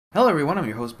Hello everyone, I'm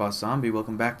your host Boss Zombie.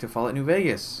 Welcome back to Fallout New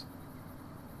Vegas.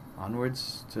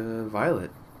 Onwards to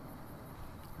Violet.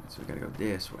 So we gotta go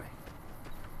this way.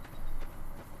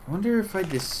 I wonder if I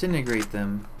disintegrate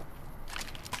them,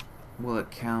 will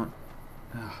it count?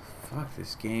 Oh, fuck,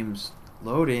 this game's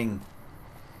loading.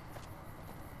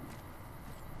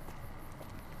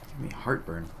 Give me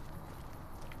heartburn.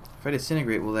 If I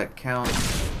disintegrate, will that count?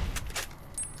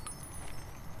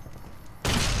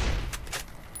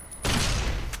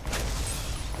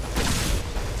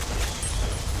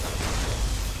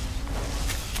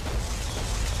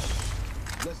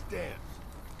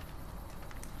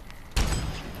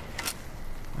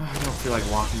 I don't feel like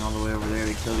walking all the way over there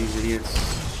to kill these idiots.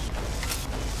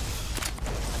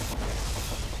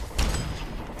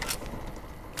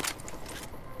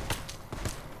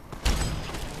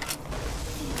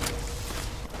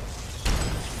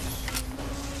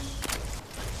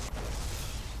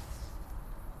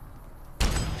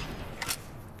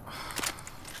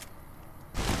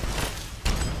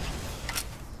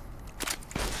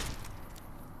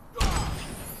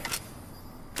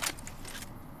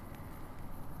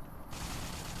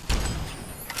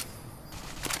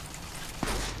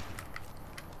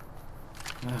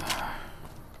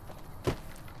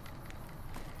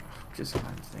 Just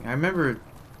one thing. I remember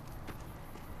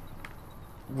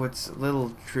what's a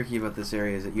little tricky about this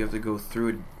area is that you have to go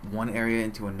through one area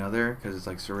into another because it's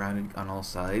like surrounded on all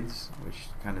sides, which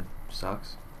kind of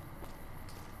sucks.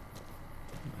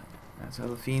 But that's how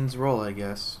the fiends roll, I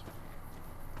guess.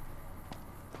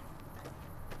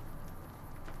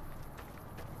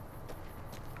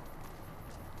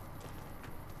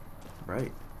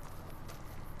 Right.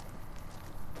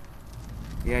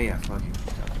 Yeah, fuck you.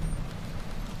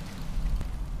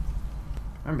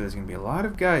 Remember, there's gonna be a lot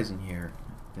of guys in here,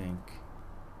 I think.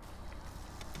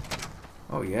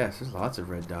 Oh yes, there's lots of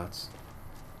red dots.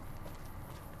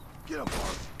 Get up,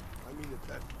 Mark. I mean, if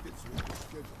that fits with the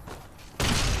schedule.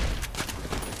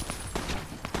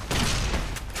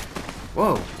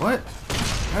 Whoa, what?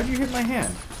 How'd you hit my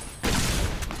hand?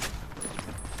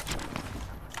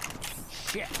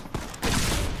 Shit.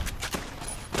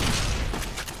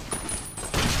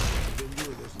 I've been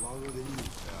doing this longer than you,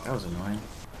 pal. That was annoying.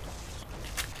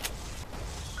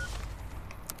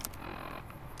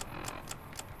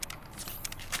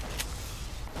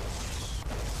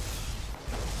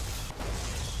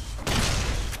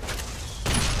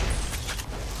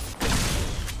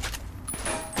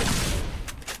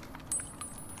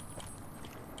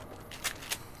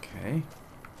 Okay.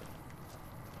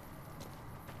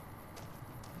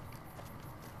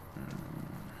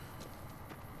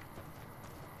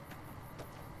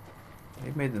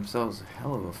 They've made themselves a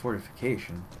hell of a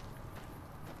fortification.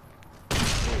 You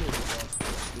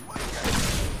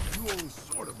only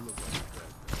sort of look like that.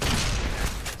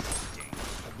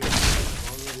 I've been doing this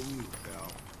longer than you,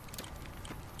 pal.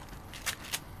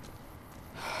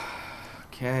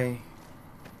 Okay.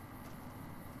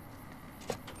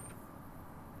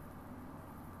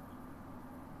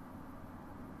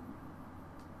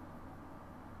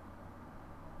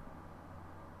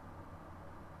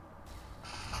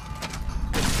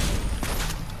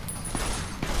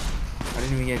 I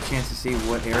didn't even get a chance to see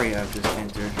what area I've just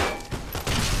entered.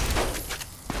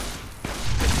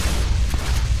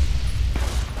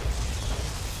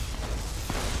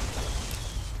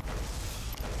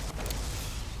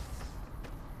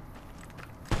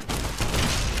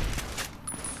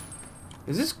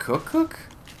 Is this Cook?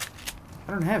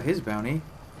 I don't have his bounty.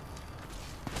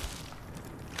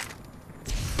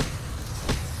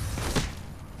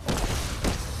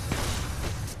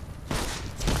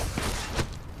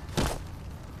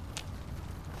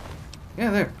 Yeah,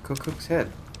 there. Cook's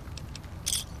head.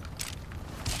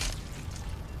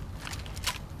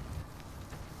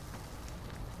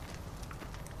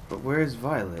 But where's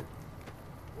Violet?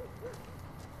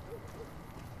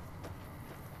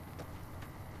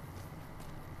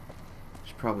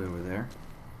 She's probably over there.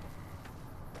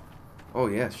 Oh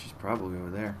yes, she's probably over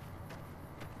there.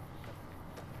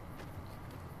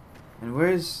 And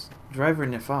where's Driver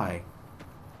Nephi?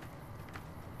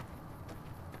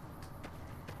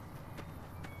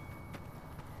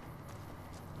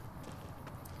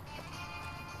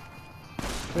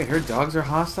 Wait, her dogs are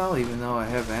hostile even though I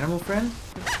have animal friends?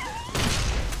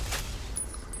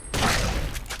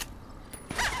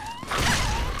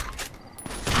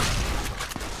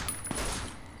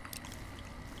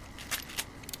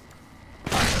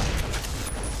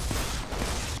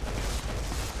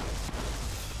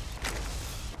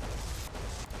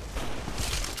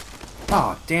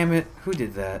 Oh, damn it. Who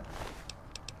did that?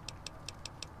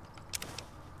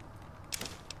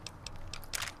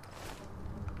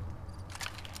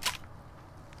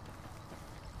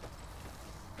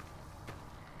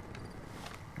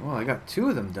 Well, I got 2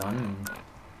 of them done and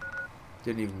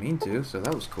didn't even mean to, so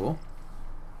that was cool.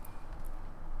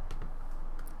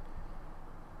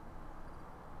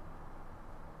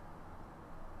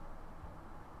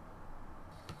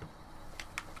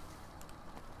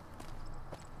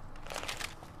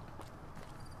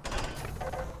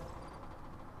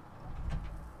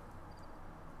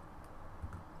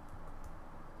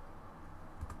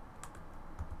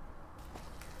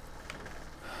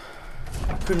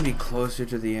 Couldn't be closer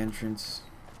to the entrance.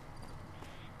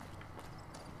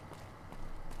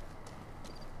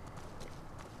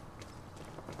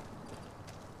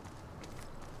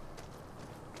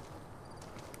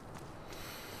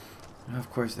 Of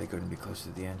course they couldn't be close to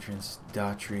the entrance.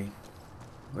 Daughtry.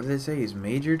 What did they say? He's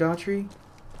Major Daughtry?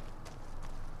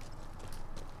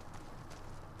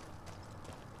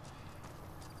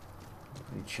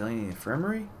 Are you chilling in the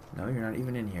infirmary? No, you're not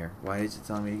even in here. Why is it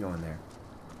telling me to go in there?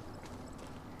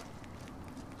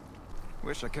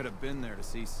 Wish I could have been there to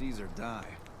see Caesar die.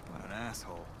 What an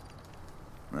asshole.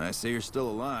 I see you're still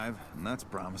alive, and that's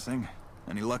promising.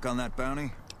 Any luck on that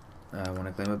bounty? I want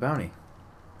to claim a bounty.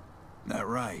 That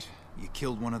right. You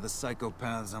killed one of the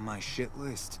psychopaths on my shit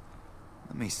list.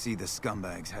 Let me see the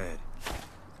scumbag's head.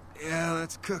 Yeah,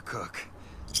 that's Cook.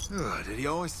 Ugh, did he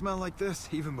always smell like this,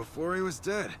 even before he was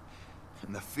dead?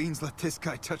 And the fiends let this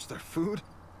guy touch their food?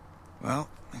 Well,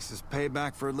 this is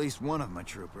payback for at least one of my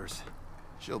troopers.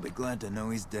 She'll be glad to know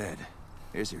he's dead.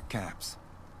 Here's your caps.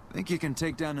 Think you can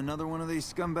take down another one of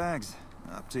these scumbags?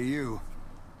 Up to you.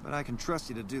 But I can trust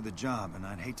you to do the job, and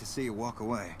I'd hate to see you walk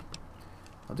away.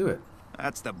 I'll do it.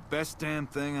 That's the best damn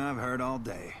thing I've heard all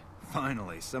day.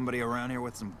 Finally, somebody around here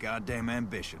with some goddamn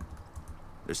ambition.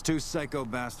 There's 2 psycho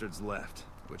bastards left.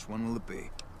 Which one will it be?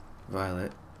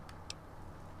 Violet.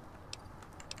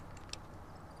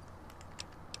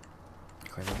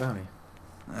 Claim a bounty.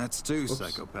 That's 2 Oops.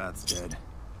 psychopaths dead.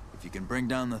 If you can bring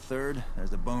down the 3rd,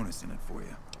 there's a bonus in it for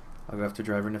you. I'll go after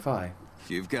Driver Nephi. If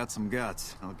you've got some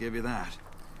guts, I'll give you that.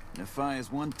 Nephi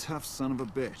is one tough son of a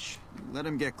bitch. You let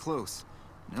him get close,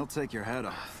 and he'll take your head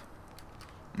off.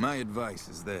 My advice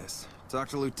is this. Talk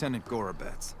to Lieutenant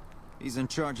Gorobets. He's in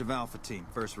charge of Alpha Team,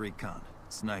 1st Recon.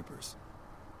 Snipers.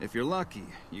 If you're lucky,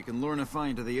 you can lure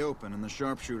Nephi into the open and the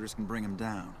sharpshooters can bring him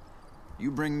down. You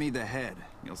bring me the head,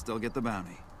 you'll still get the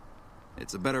bounty.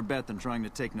 It's a better bet than trying to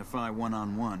take Nephi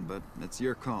one-on-one, but it's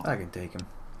your call. I can take him.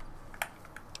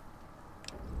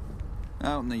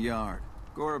 Out in the yard.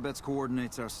 Gorobets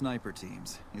coordinates our sniper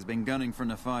teams. He's been gunning for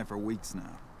Nephi for weeks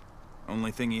now.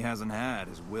 Only thing he hasn't had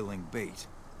is willing bait.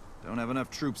 Don't have enough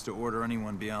troops to order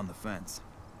anyone beyond the fence.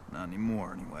 Not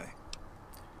anymore, anyway.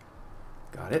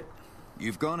 Got it.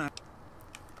 You've gone out.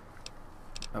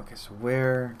 Okay, so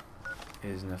where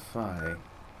is Nephi?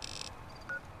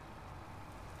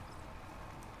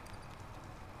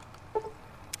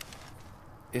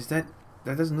 Is that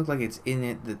doesn't look like it's in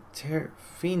the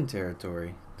Fiend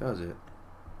territory, does it?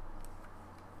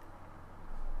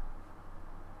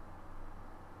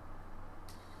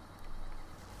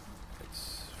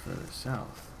 It's further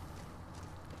south.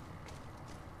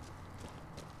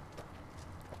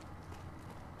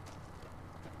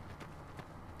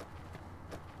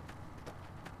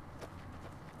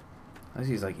 I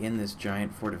see he's like in this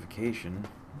giant fortification,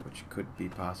 which could be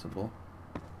possible.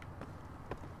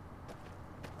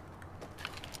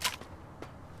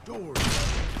 Doors.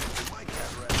 My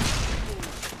cat rat.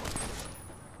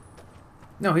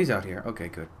 No, he's out here. Okay,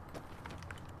 good.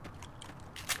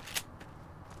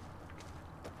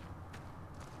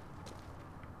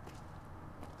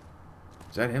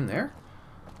 Is that him there?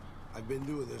 I've been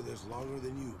doing this longer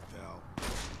than you, pal.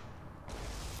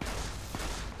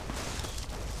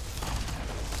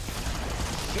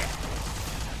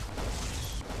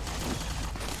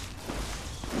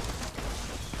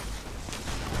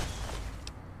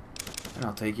 And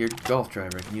I'll take your golf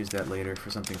driver. I can use that later for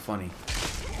something funny.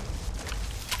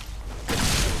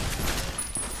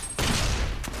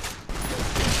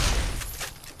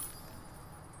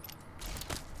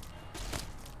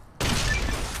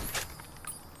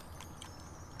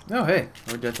 Oh, hey.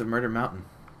 Or Death of Murder Mountain.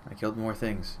 I killed more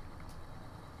things.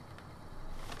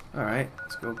 Alright,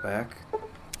 let's go back.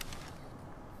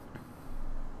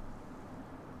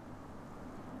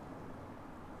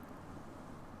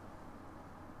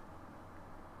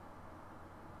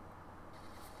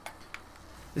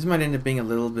 This might end up being a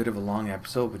little bit of a long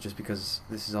episode, but just because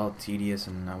this is all tedious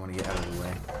and I want to get out of the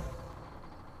way.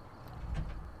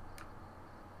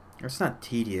 It's not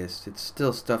tedious, it's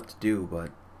still stuff to do,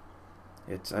 but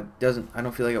I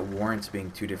don't feel like it warrants being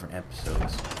 2 different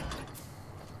episodes.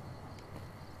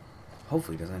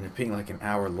 Hopefully it doesn't end up being like an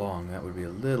hour long. That would be a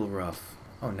little rough.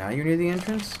 Oh, now you're near the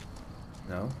entrance?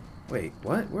 No. Wait,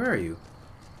 what? Where are you?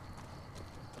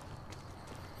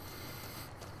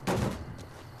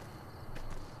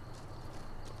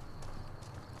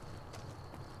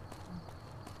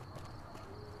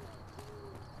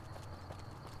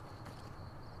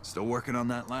 Still working on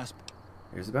that last...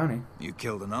 Here's the bounty. You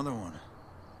killed another one.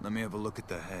 Let me have a look at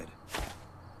the head.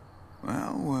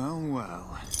 Well, well,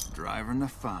 well. Driver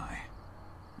Nephi.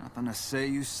 Nothing to say,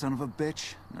 you son of a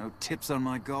bitch. No tips on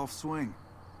my golf swing.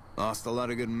 Lost a lot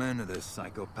of good men to this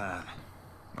psychopath.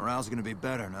 Morale's gonna be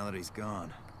better now that he's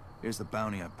gone. Here's the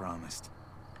bounty I promised.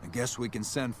 I guess we can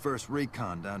send first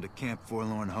recon down to Camp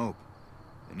Forlorn Hope.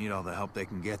 They need all the help they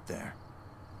can get there.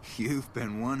 You've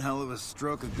been one hell of a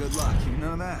stroke of good luck, you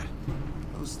know that?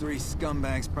 Those 3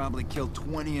 scumbags probably killed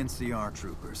 20 NCR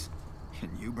troopers. And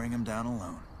you bring them down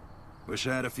alone. Wish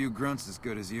I had a few grunts as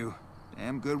good as you.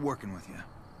 Damn good working with you.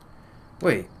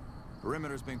 Wait.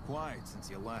 Perimeter's been quiet since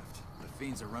you left. The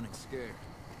fiends are running scared.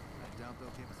 I doubt they'll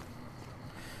give us any more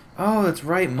trouble. Oh, that's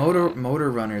right. Motor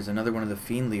Runner's another one of the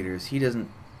Fiend leaders. He doesn't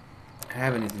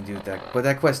have anything to do with that. But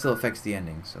that quest still affects the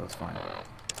ending, so it's fine.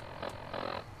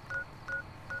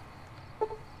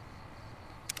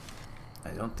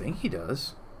 I don't think he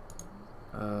does.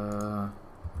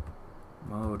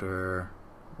 Motor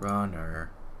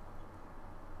Runner.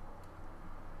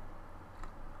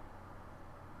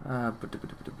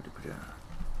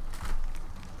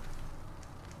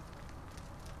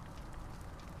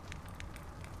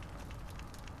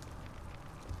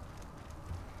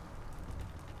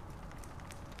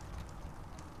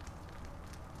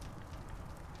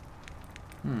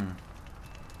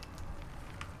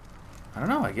 I don't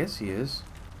know, I guess he is.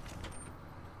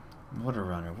 Motor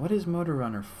Runner. What is Motor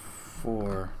Runner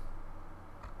for?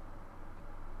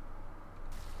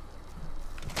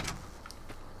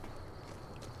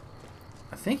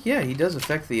 I think, yeah, he does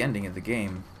affect the ending of the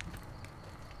game.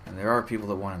 And there are people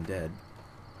that want him dead.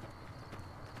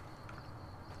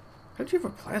 How'd you have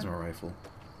a plasma rifle?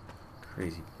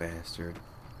 Crazy bastard.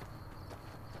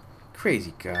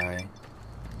 Crazy guy.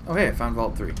 Oh, hey, I found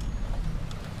Vault 3.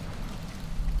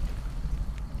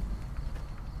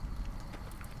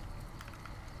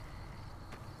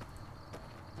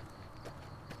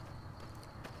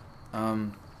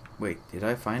 Wait, did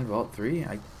I find Vault 3?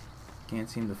 I can't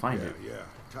seem to find it. Yeah.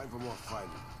 Time for more fighting.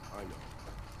 I know.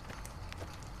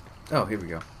 Oh, here we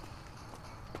go.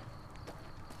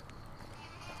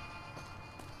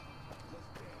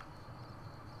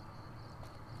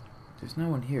 There's no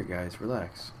one here, guys.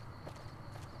 Relax.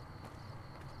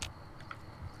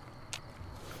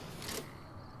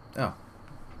 Oh.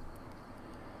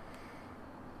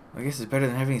 I guess it's better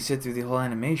than having to sit through the whole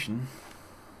animation.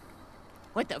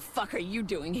 What the fuck are you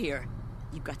doing here?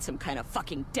 You got some kind of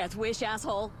fucking death wish,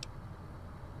 asshole?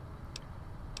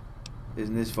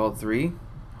 Isn't this Vault 3?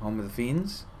 Home of the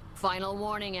Fiends? Final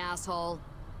warning, asshole.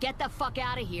 Get the fuck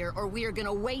out of here or we are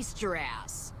gonna waste your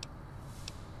ass.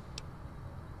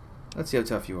 Let's see how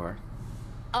tough you are.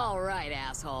 Alright,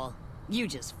 asshole. You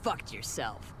just fucked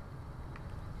yourself.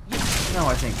 No,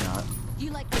 I think not.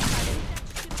 You like the sight of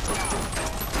that shit?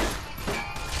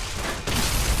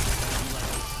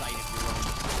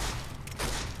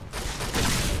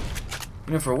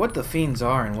 You know, for what the Fiends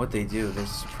are and what they do, there's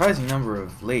a surprising number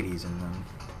of ladies in them.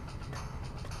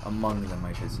 Among them,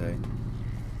 I should say.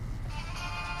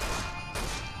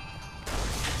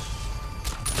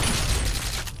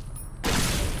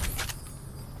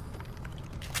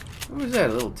 What was that,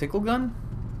 a little tickle gun?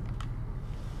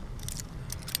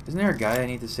 Isn't there a guy I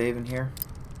need to save in here?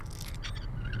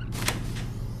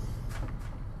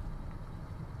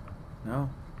 No?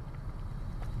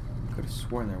 Could have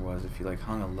sworn there was if you like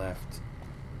hung a left.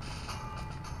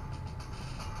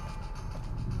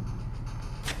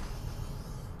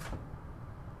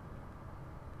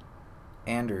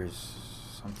 Anders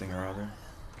something or other.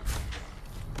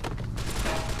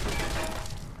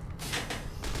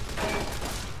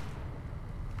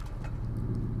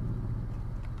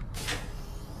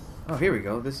 Oh, here we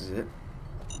go. This is it.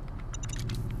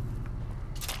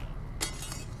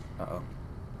 Uh-oh.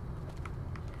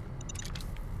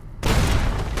 I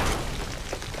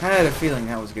had a feeling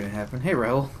that was going to happen. Hey,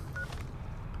 Raul.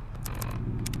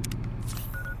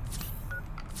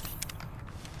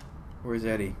 Where's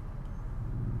Eddie?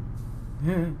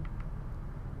 Come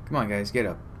on, guys. Get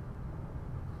up.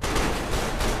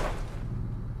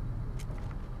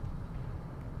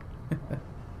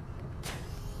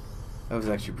 That was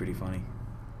actually pretty funny.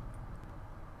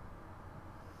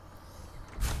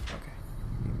 Okay.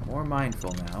 Be more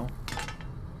mindful now.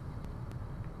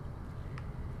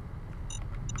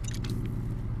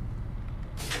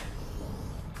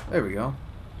 There we go.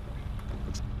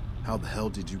 How the hell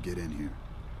did you get in here?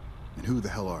 And who the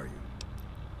hell are you?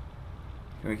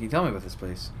 Can you tell me about this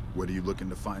place? What are you looking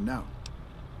to find out?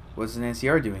 What's an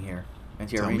NCR doing here?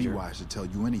 NCR Tell Ranger. me why I should tell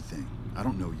you anything. I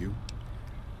don't know you.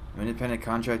 I'm an independent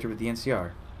contractor with the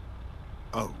NCR.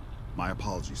 Oh, my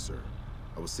apologies, sir.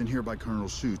 I was sent here by Colonel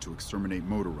Shu to exterminate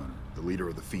Motor Runner, the leader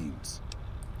of the Fiends.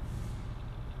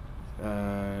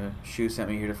 Shu sent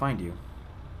me here to find you.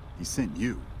 He sent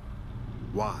you?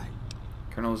 Why?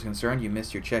 Colonel was concerned you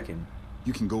missed your check-in.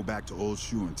 You can go back to old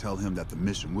Shu and tell him that the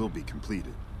mission will be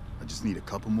completed. I just need a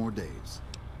couple more days.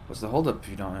 What's the holdup, if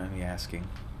you don't mind me asking?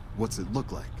 What's it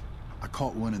look like? I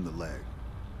caught one in the leg.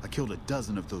 I killed a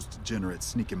dozen of those degenerates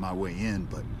sneaking my way in,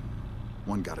 but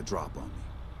one got a drop on me.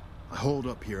 I holed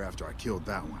up here after I killed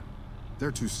that one.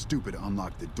 They're too stupid to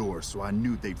unlock the door, so I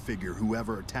knew they'd figure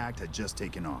whoever attacked had just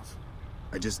taken off.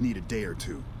 I just need a day or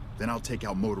two, then I'll take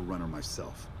out Motor Runner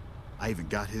myself. I even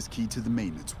got his key to the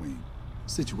maintenance wing.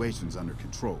 Situation's under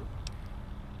control.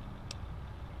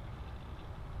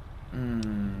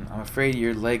 I'm afraid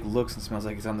your leg looks and smells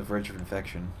like it's on the verge of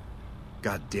infection.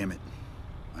 God damn it.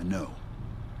 I know.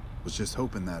 Was just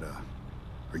hoping that,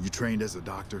 are you trained as a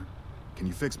doctor? Can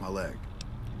you fix my leg?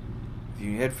 If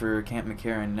you head for Camp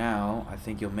McCarran now, I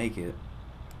think you'll make it.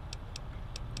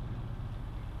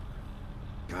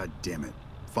 God damn it.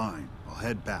 Fine, I'll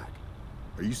head back.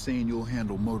 Are you saying you'll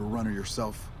handle Motor Runner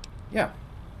yourself? Yeah.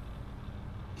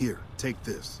 Here, take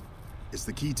this. It's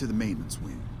the key to the maintenance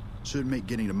wing. Should make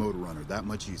getting to Motor Runner that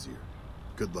much easier.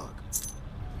 Good luck.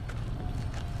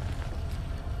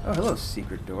 Oh, hello,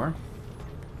 secret door.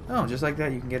 Oh, just like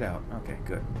that you can get out. Okay,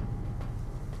 good.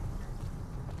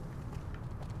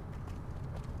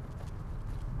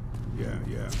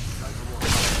 Yeah.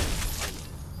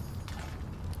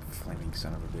 Flaming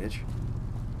son of a bitch.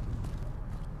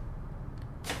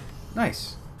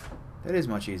 Nice. That is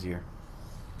much easier.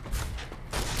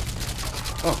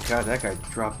 Oh god, that guy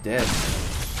dropped dead.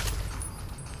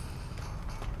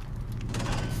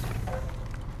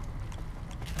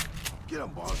 Get him,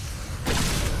 boss.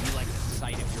 You like the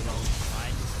sight of your own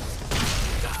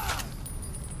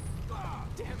blood?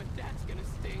 Damn it, that's gonna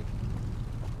stink.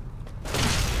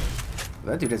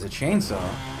 That dude has a chainsaw.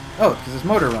 Oh, because it's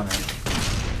Motor Runner.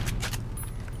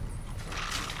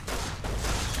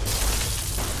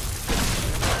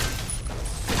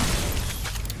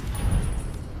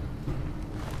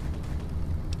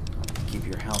 Keep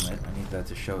your helmet. I need that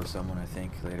to show someone, I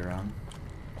think, later on.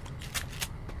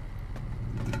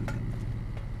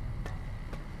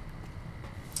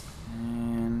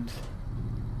 And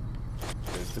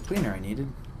there's the cleaner I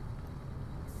needed.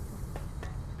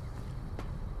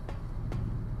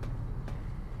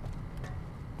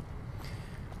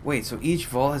 Wait, so each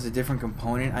vault has a different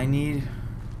component I need?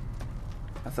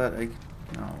 I thought I...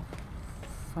 No.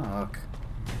 Fuck.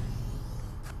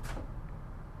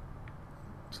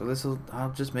 So this'll...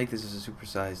 I'll just make this as a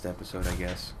supersized episode, I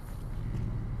guess.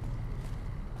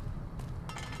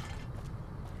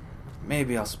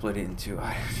 Maybe I'll split it in two.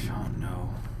 I don't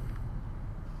know.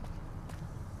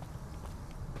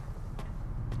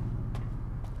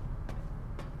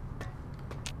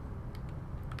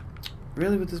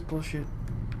 Really with this bullshit?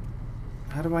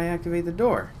 How do I activate the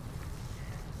door?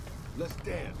 Let's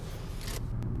dance.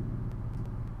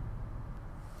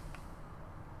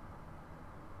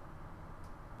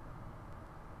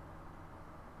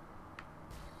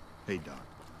 Hey, Doc.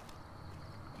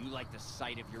 You like the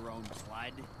sight of your own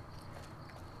blood?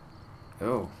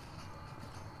 Oh.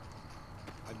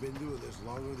 I've been doing this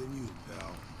longer than you,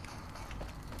 pal.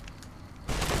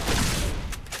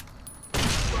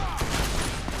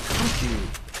 Fuck you.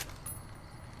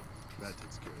 That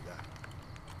takes care of that.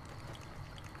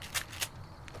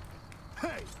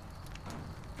 Hey!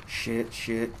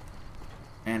 Shit.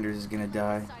 Anders is gonna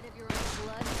die. Side of your own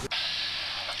blood.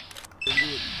 Been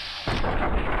doing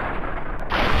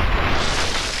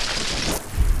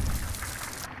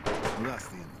Well, that's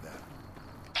the end of that.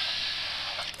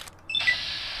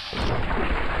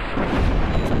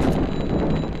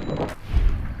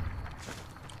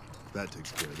 That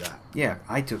takes care of that. Yeah,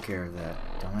 I took care of that,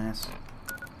 dumbass.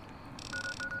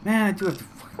 Man, I do have to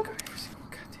fucking go every single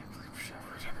goddamn...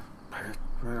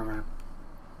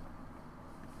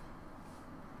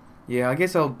 Yeah, I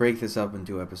guess I'll break this up in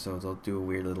 2 episodes. I'll do a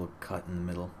weird little cut in the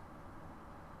middle.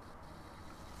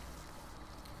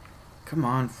 Come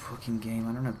on, fucking game.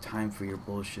 I don't have time for your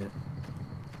bullshit.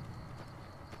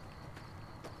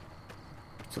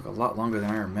 It took a lot longer than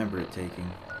I remember it taking.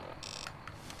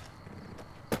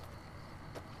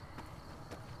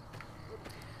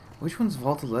 Which one's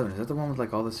Vault 11? Is that the one with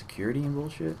like all the security and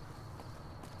bullshit?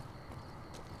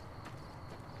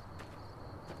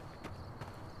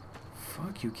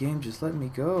 Fuck you, game. Just let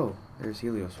me go. There's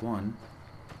Helios 1.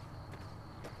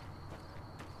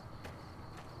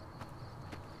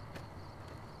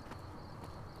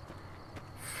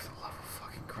 For the love of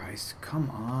fucking Christ. Come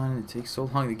on. It takes so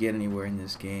long to get anywhere in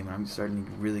this game. I'm starting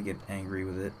to really get angry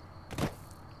with it.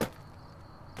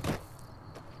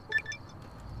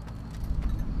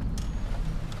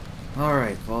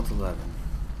 Alright, Vault 11.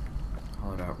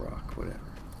 Hollowed out rock, whatever.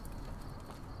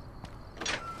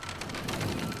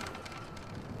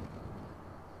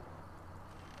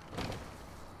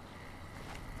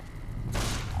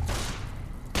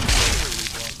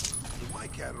 My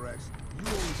cataracts. You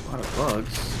A lot of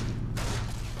bugs.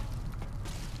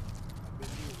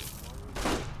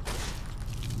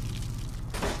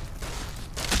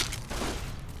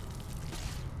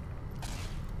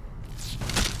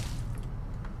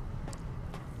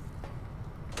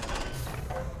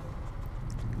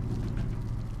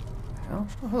 Hell?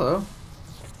 Oh, hello.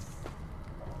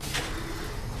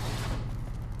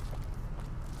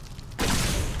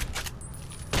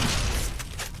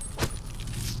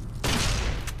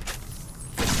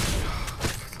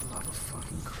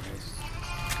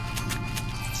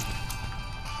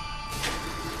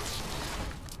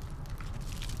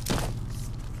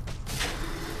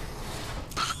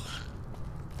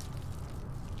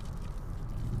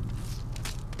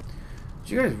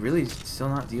 Did you guys really still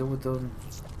not deal with those?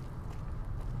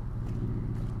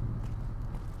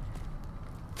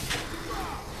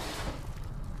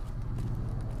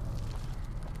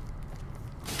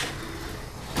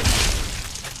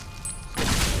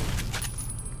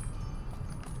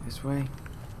 This way?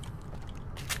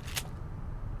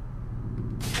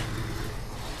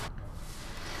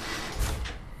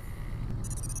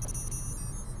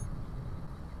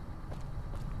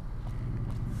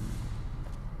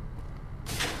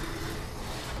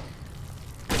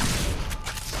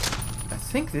 I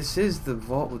think this is the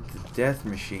vault with the death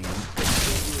machine.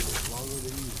 longer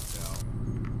than you, pal.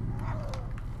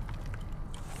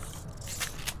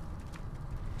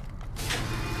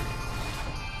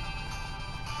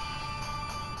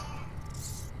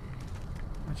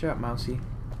 Watch out, mousey.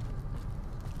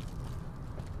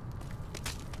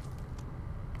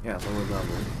 Yeah, lower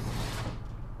level.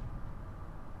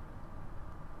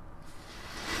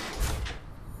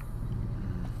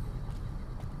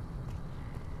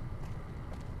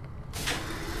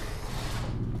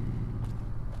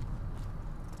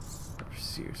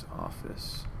 Sears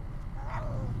office.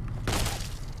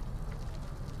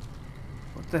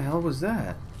 What the hell was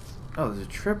that? Oh, there's a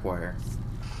tripwire.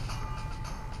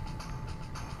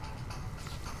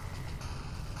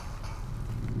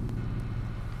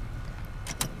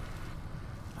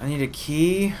 I need a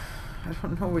key. I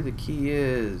don't know where the key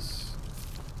is.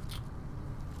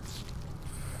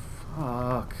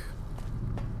 Fuck.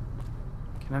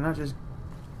 Can I not just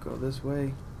go this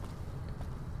way?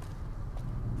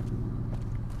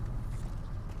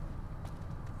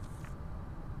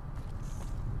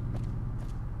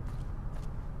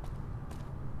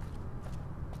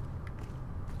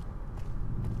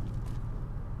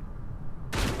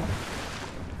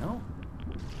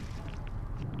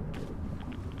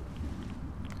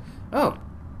 Oh,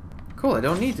 cool. I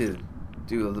don't need to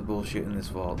do all the bullshit in this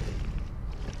vault.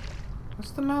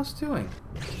 What's the mouse doing?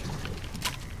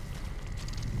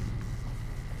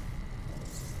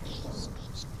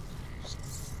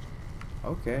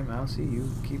 Okay, mousey,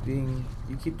 you keep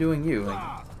doing you.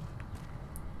 Like,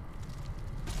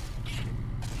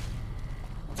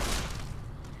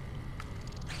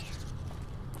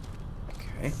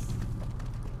 okay.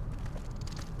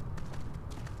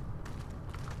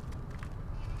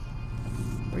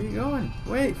 Where are you going?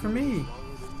 Wait for me.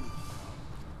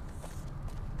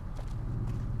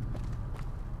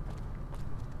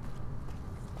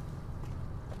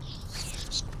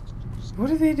 What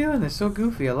are they doing? They're so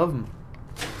goofy. I love them.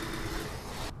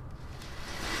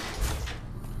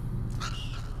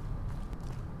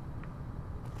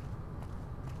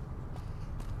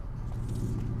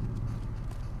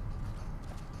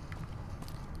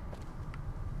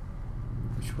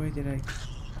 Which way did I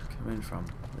come in from?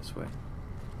 This way.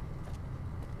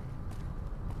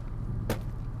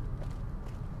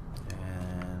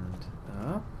 And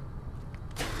up.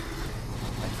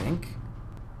 I think.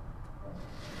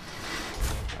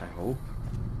 I hope.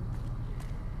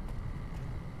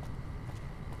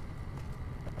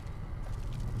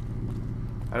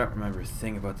 I don't remember a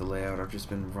thing about the layout. I've just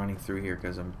been running through here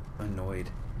because I'm annoyed.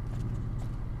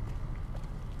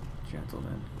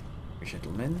 Gentlemen.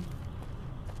 Gentlemen?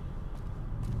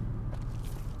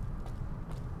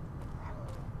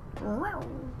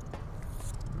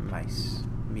 Mice.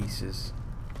 Mises.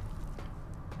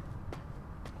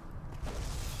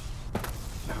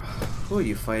 Who are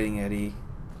you fighting, Eddie?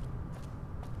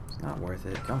 It's not worth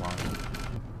it. Come on.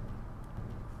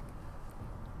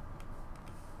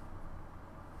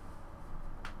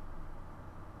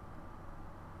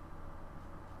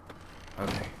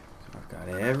 Okay, so I've got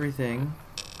everything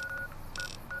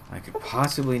I could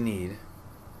possibly need.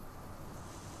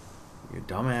 Your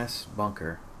dumbass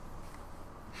bunker.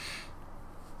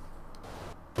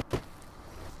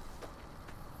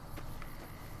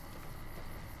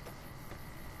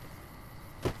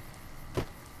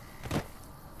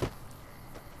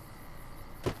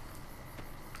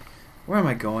 Where am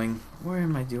I going? Where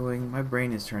am I doing? My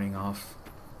brain is turning off.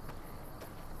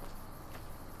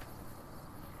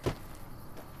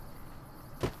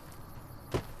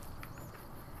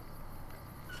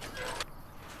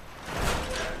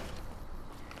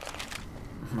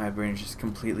 My brain is just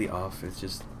completely off. It's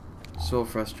just so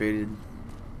frustrated,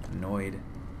 annoyed.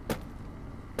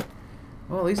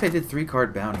 Well, at least I did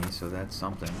 3-card bounty, so that's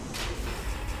something.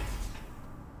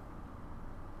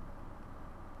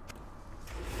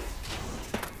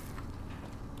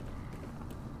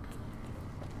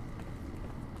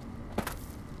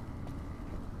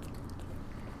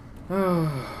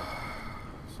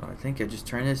 So I think I just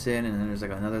turn this in, and then there's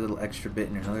like another little extra bit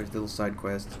and another little side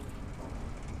quest,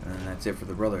 and then that's it for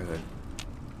the Brotherhood.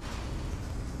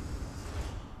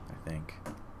 I think.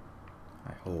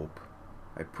 I hope.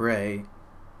 I pray.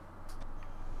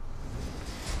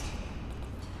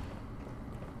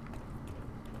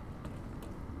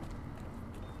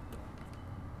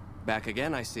 Back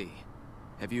again, I see.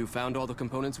 Have you found all the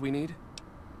components we need?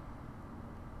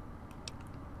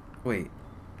 Wait.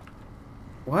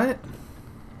 What?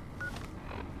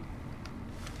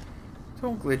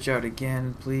 Don't glitch out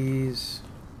again, please.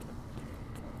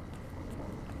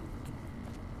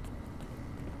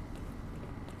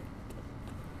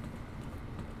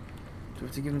 Do I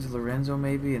have to give him to Lorenzo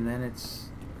maybe, and then it's...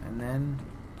 and then...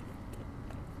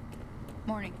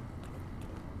 Morning.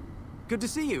 Good to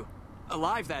see you.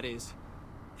 Alive, that is.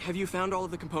 Have you found all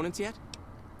of the components yet?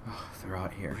 Oh, they're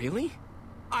out here. Really?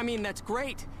 I mean, that's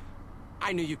great.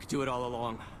 I knew you could do it all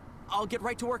along. I'll get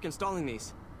right to work installing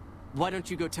these. Why don't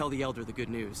you go tell the Elder the good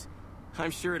news? I'm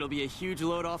sure it'll be a huge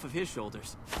load off of his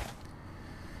shoulders.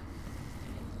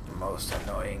 Most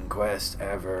annoying quest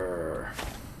ever.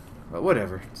 But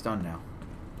whatever, it's done now.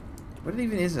 What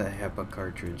even is a HEPA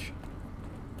cartridge?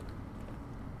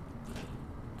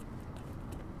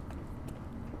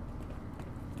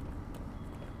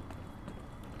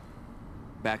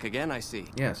 Back again, I see.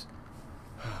 Yes.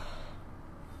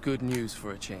 Good news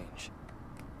for a change.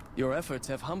 Your efforts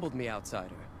have humbled me,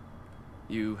 outsider.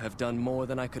 You have done more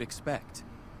than I could expect,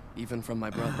 even from my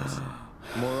brothers.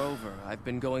 Moreover, I've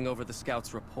been going over the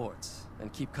scouts' reports,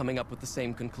 and keep coming up with the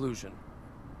same conclusion.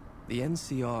 The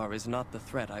NCR is not the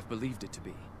threat I've believed it to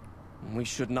be. We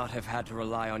should not have had to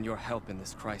rely on your help in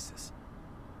this crisis.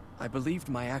 I believed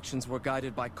my actions were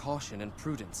guided by caution and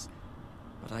prudence,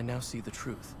 but I now see the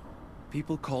truth.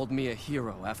 People called me a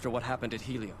hero after what happened at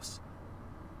Helios.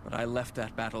 But I left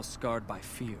that battle scarred by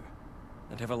fear,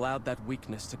 and have allowed that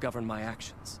weakness to govern my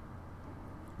actions.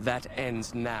 That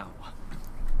ends now.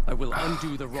 I will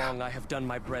undo the wrong I have done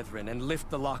my brethren and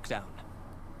lift the lockdown.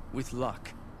 With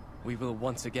luck, we will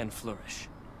once again flourish.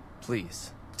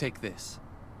 Please, take this.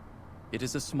 It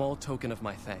is a small token of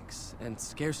my thanks, and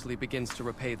scarcely begins to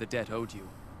repay the debt owed you,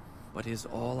 but is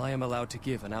all I am allowed to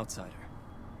give an outsider.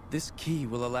 This key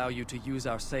will allow you to use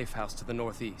our safe house to the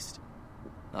northeast.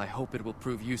 I hope it will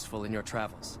prove useful in your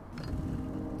travels.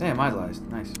 Damn, idolized.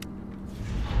 Nice.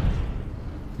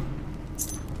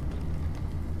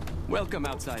 Welcome,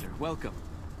 outsider. Welcome.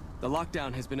 The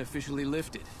lockdown has been officially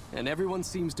lifted, and everyone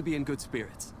seems to be in good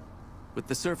spirits. With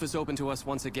the surface open to us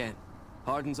once again,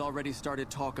 Hardin's already started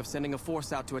talk of sending a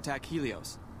force out to attack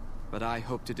Helios, but I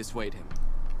hope to dissuade him.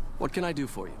 What can I do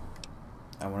for you?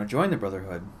 I want to join the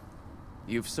Brotherhood.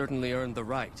 You've certainly earned the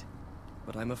right,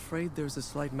 but I'm afraid there's a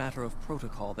slight matter of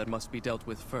protocol that must be dealt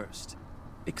with first.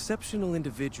 Exceptional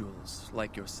individuals,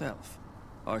 like yourself,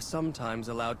 are sometimes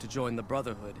allowed to join the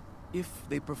Brotherhood if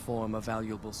they perform a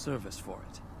valuable service for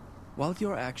it. While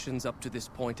your actions up to this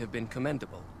point have been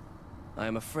commendable, I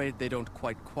am afraid they don't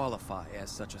quite qualify as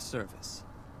such a service.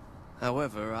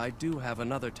 However, I do have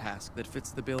another task that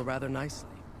fits the bill rather nicely.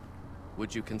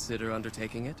 Would you consider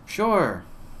undertaking it? Sure.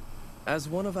 As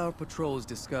one of our patrols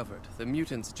discovered, the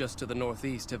mutants just to the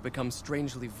northeast have become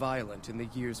strangely violent in the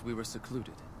years we were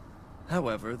secluded.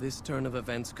 However, this turn of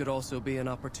events could also be an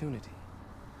opportunity.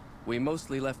 We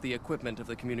mostly left the equipment of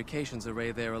the communications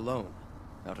array there alone,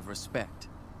 out of respect.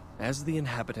 As the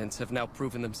inhabitants have now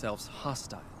proven themselves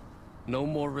hostile, no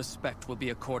more respect will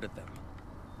be accorded them,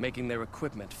 making their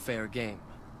equipment fair game.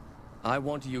 I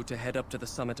want you to head up to the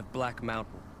summit of Black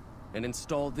Mountain and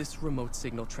install this remote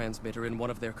signal transmitter in one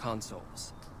of their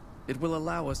consoles. It will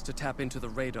allow us to tap into the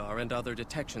radar and other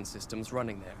detection systems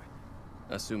running there,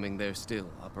 assuming they're still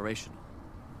operational.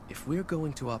 If we're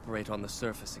going to operate on the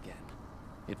surface again,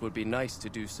 it would be nice to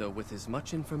do so with as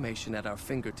much information at our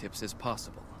fingertips as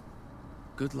possible.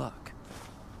 Good luck.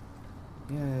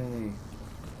 Yay.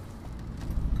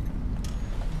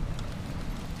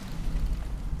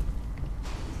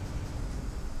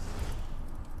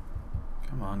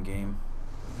 Come on, game.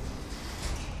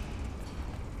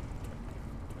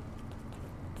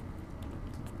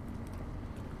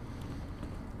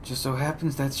 Just so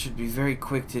happens that should be very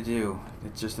quick to do.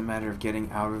 It's just a matter of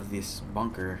getting out of this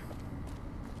bunker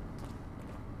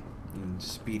in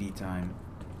speedy time.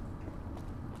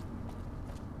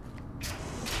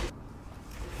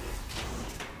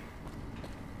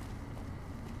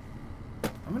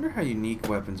 I wonder how unique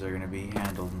weapons are going to be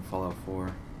handled in Fallout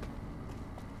 4.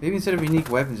 Maybe instead of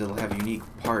unique weapons, it'll have unique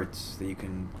parts that you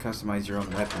can customize your own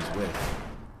weapons with.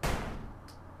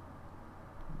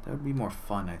 That would be more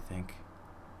fun, I think.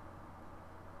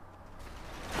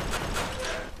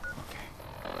 Okay,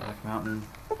 Black Mountain.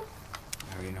 I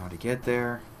already know how to get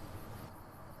there.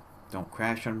 Don't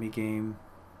crash on me, game.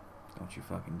 Don't you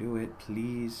fucking do it,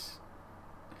 please.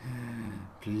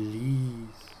 Please.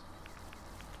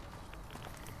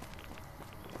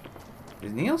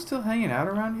 Is Neil still hanging out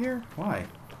around here? Why?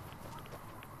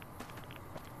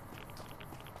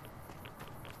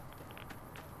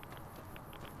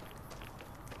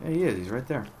 Yeah, he is. He's right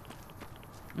there.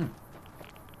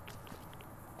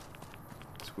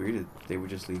 It's weird that they would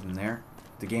just leave him there.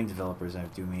 The game developers, I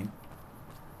do mean.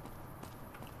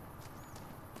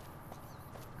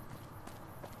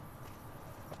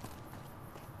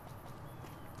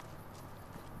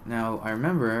 Now, I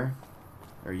remember,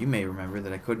 or you may remember,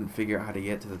 that I couldn't figure out how to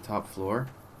get to the top floor.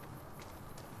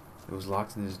 It was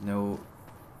locked and there's no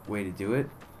way to do it.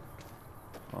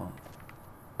 Well,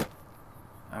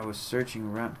 I was searching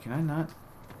around. Can I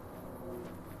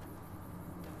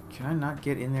not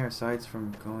get in there aside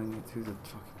from going through the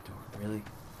fucking door? Really?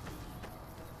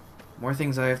 More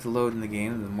things I have to load in the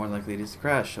game, the more likely it is to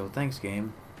crash, so thanks,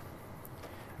 game.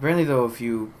 Apparently, though, if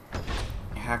you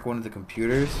hack one of the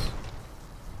computers...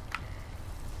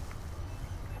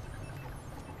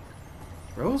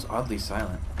 Bro's oddly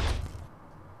silent.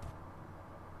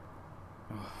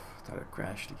 Oh, I thought it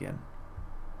crashed again.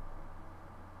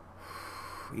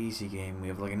 Easy game. We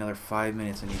have like another 5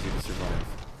 minutes I need you to survive.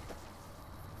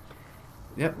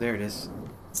 Yep, there it is.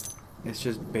 It's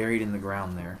just buried in the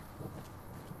ground there.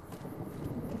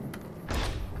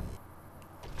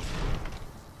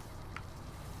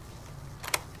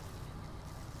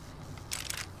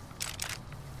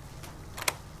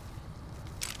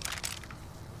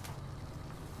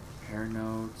 Air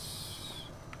notes.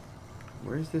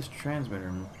 Where's this transmitter?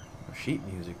 A sheet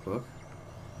music book.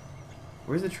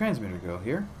 Where's the transmitter go?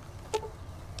 Here?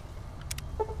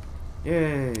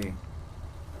 Yay!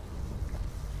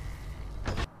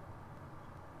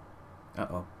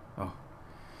 Uh-oh. Oh.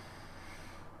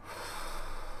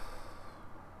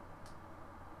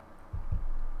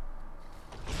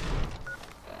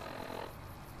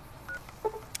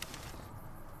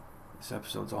 This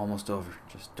episode's almost over.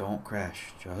 Just don't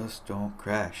crash. Just don't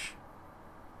crash.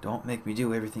 Don't make me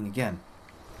do everything again.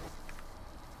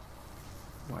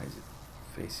 Why is it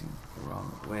facing the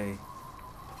wrong way?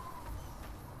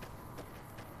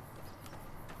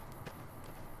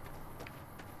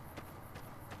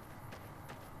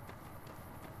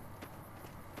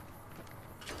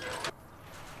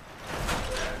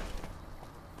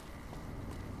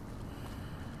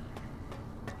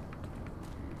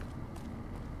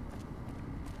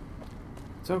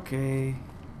 It's okay.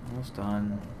 Almost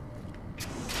done.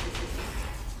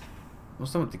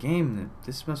 Almost done with the game.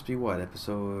 This must be what?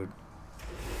 Episode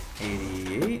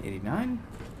 88? 89?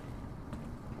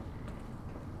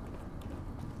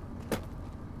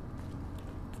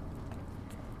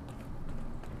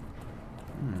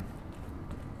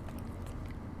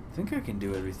 I think I can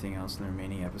do everything else in the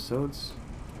remaining episodes.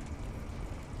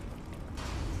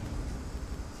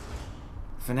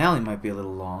 The finale might be a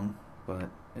little long, but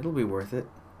it'll be worth it.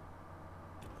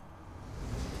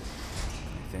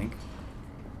 I think.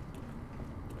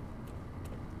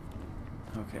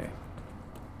 Okay.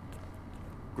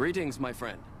 Greetings, my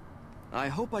friend. I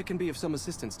hope I can be of some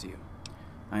assistance to you.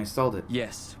 I installed it.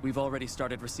 Yes, we've already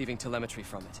started receiving telemetry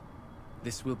from it.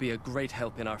 This will be a great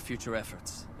help in our future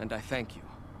efforts, and I thank you.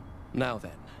 Now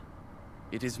then,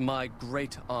 it is my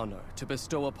great honor to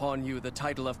bestow upon you the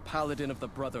title of Paladin of the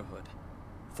Brotherhood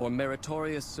for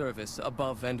meritorious service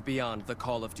above and beyond the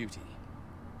call of duty.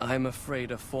 I'm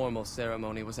afraid a formal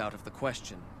ceremony was out of the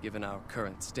question, given our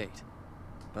current state.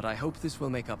 But I hope this will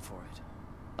make up for it.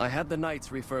 I had the Knights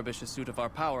refurbish a suit of our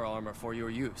power armor for your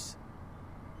use.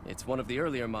 It's one of the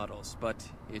earlier models, but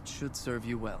it should serve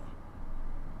you well.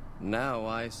 Now,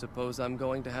 I suppose I'm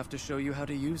going to have to show you how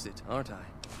to use it, aren't I?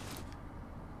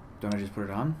 Don't I just put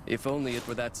it on? If only it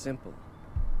were that simple.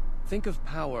 Think of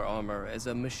power armor as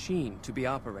a machine to be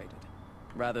operated,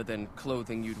 rather than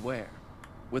clothing you'd wear.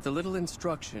 With a little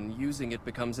instruction, using it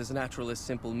becomes as natural as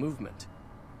simple movement.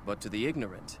 But to the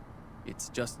ignorant, it's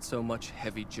just so much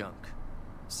heavy junk.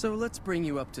 So let's bring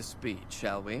you up to speed,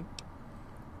 shall we?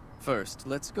 First,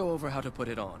 let's go over how to put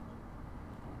it on.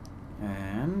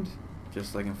 And,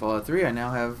 just like in Fallout 3, I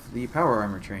now have the power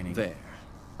armor training. There.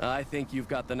 I think you've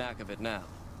got the knack of it now.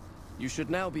 You should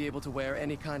now be able to wear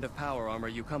any kind of power armor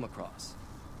you come across.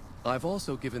 I've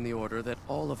also given the order that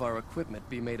all of our equipment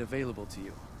be made available to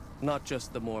you, not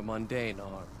just the more mundane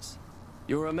arms.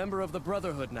 You're a member of the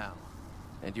Brotherhood now,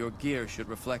 and your gear should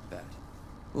reflect that.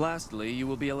 Lastly, you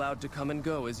will be allowed to come and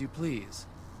go as you please.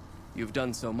 You've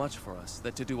done so much for us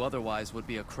that to do otherwise would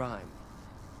be a crime.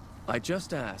 I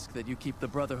just ask that you keep the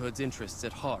Brotherhood's interests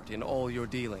at heart in all your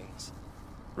dealings.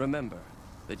 Remember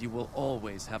that you will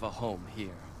always have a home here.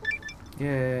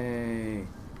 Yay!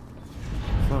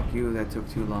 Fuck you, that took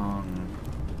too long.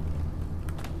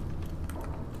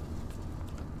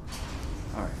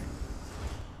 Alright.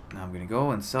 Now I'm gonna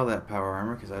go and sell that power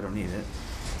armor because I don't need it.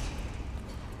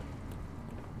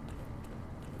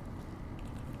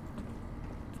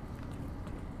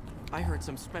 I heard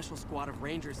some special squad of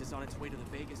Rangers is on its way to the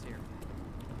Vegas area.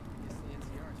 Guess the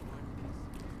NCR is fine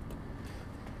with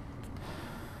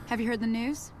this. Have you heard the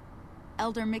news?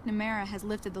 Elder McNamara has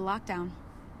lifted the lockdown.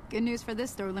 Good news for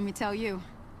this store, let me tell you.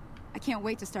 I can't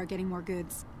wait to start getting more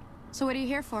goods. So what are you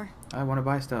here for? I want to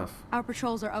buy stuff. Our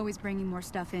patrols are always bringing more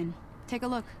stuff in. Take a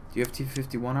look. Do you have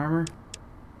T-51 armor?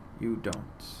 You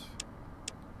don't.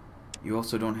 You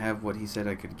also don't have what he said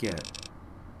I could get.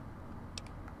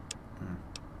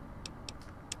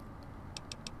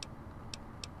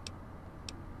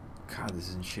 God, this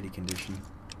is in shitty condition.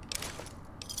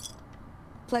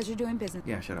 Pleasure doing business.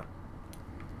 Yeah, shut up.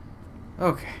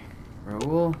 Okay.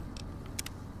 Raoul.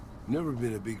 Never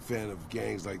been a big fan of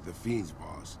gangs like the Fiends,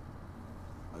 boss.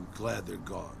 I'm glad they're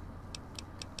gone.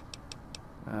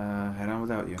 Head on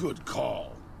without you. Good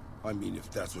call. I mean,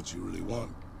 if that's what you really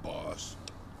want, boss.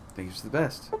 Think it's the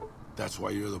best. That's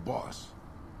why you're the boss.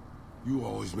 You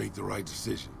always make the right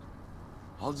decision.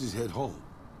 I'll just head home.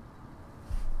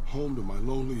 Home to my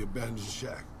lonely abandoned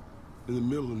shack in the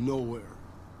middle of nowhere.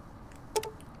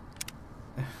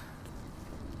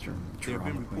 There have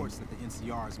been reports that the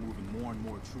NCR is moving more and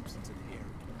more troops into the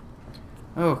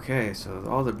area. Okay, so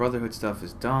all the Brotherhood stuff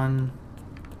is done.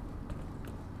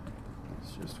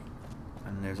 It's just,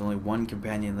 and there's only one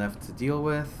companion left to deal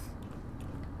with,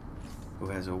 who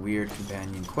has a weird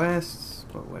companion quest,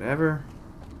 but whatever.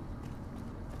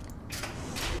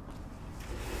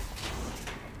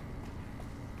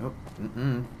 Nope,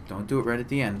 don't do it right at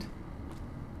the end.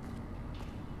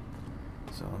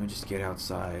 So let me just get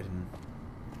outside, and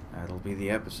that'll be the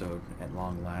episode at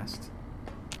long last.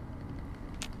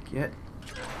 Get.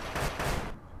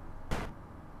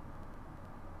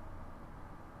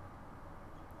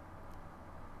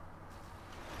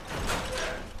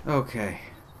 Okay,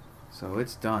 so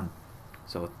it's done.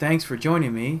 So thanks for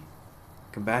joining me.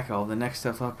 Come back, I'll have the next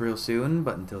stuff up real soon,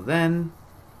 but until then,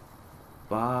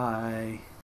 bye.